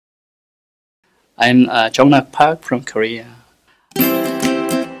I'm Jongnak Park from Korea.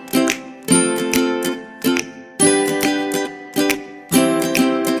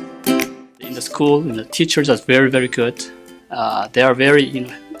 In the school, the teachers are very good. They are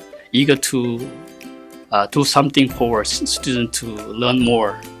very eager to do something for students to learn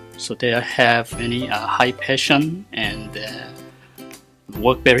more. So they have very high passion and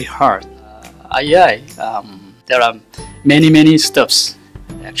work very hard. There are many steps.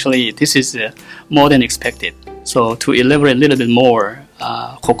 Actually, this is more than expected. So to elaborate a little bit more,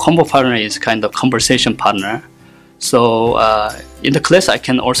 co-combo partner is kind of conversation partner. So in the class, I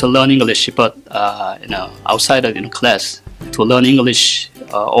can also learn English, but outside of class, to learn English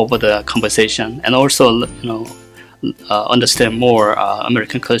over the conversation, and also understand more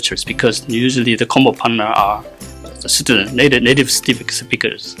American cultures, because usually the combo partner are the student, native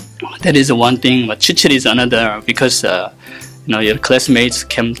speakers. That is one thing. But chit-chat is another, because your classmates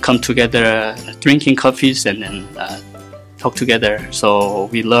can come together, drinking coffees and then talk together. So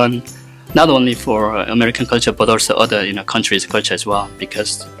we learn not only for American culture, but also other countries' culture as well,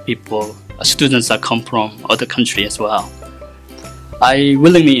 because students that come from other countries as well. I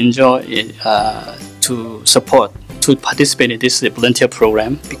willingly enjoy to participate in this volunteer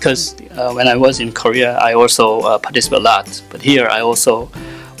program, because when I was in Korea, I also participate a lot. But here, I also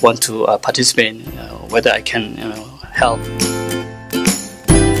want to participate, whether I can help.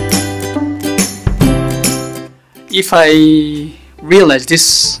 If I realized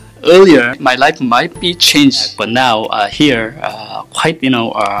this earlier, my life might be changed. But now here, quite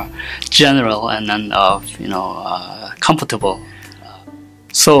general and then comfortable.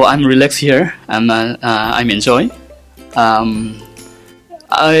 So I'm relaxed here. I'm enjoying.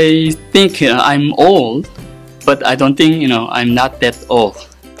 I think I'm old, but I don't think I'm not that old.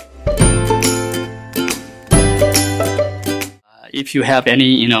 If you have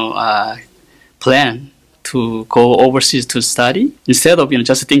any plan to go overseas to study, instead of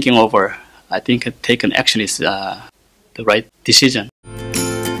just thinking over, I think taking action is the right decision.